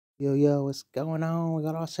Yo, what's going on? We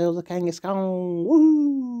got ourselves a Kangaskhan.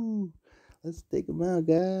 Woo! Let's take them out,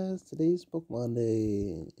 guys. Today's Pokemon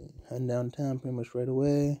Day. Heading downtown pretty much right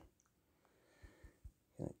away.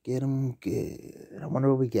 Gonna get them good. I wonder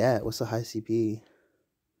what we get. What's the high CP?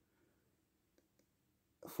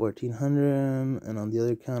 1400. And on the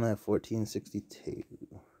other account, I have 1462.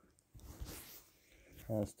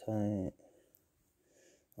 That's tight.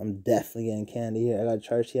 I'm definitely getting candy here. I got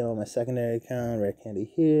Charge TM on my secondary account. Rare candy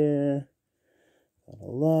here.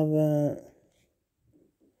 Gotta love it.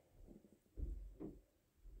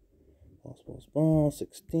 Ball,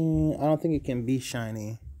 16. I don't think it can be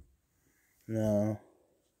shiny. No.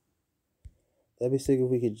 That'd be sick if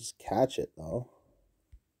we could just catch it, though.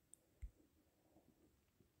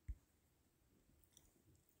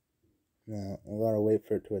 No, I gotta wait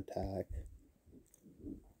for it to attack.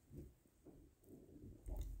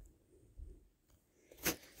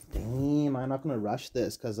 Damn, I'm not gonna rush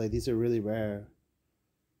this because like these are really rare.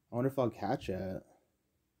 I wonder if I'll catch it.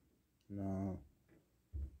 No.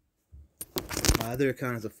 My other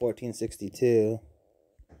account is a 1462.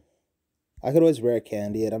 I could always rare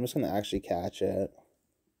candy it. I'm just gonna actually catch it.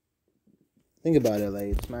 Think about it, like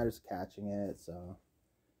it's matters catching it, so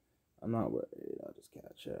I'm not worried. I'll just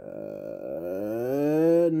catch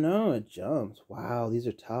it. No, it jumps. Wow, these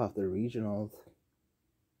are tough. They're regionals.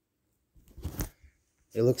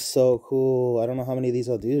 It looks so cool. I don't know how many of these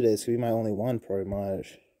I'll do today. It's gonna be my only one, pretty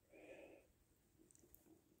much.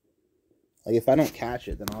 Like, if I don't catch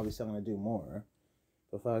it, then obviously I'm gonna do more.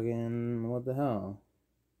 But fucking, what the hell?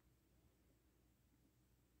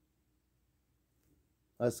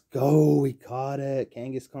 Let's go. We caught it.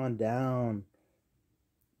 Kangaskhan down.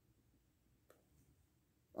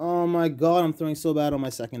 Oh my god, I'm throwing so bad on my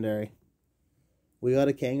secondary. We got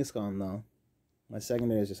a Kangaskhan, though. My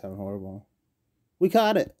secondary is just having horrible. We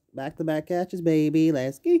caught it. Back-to-back catches, baby.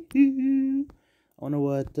 Let's go. I wonder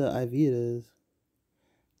what IV it is.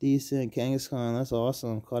 Decent. Kangaskhan. That's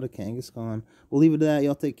awesome. Caught a Kangaskhan. We'll leave it at that.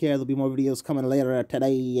 Y'all take care. There'll be more videos coming later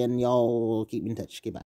today. And y'all keep in touch. Goodbye.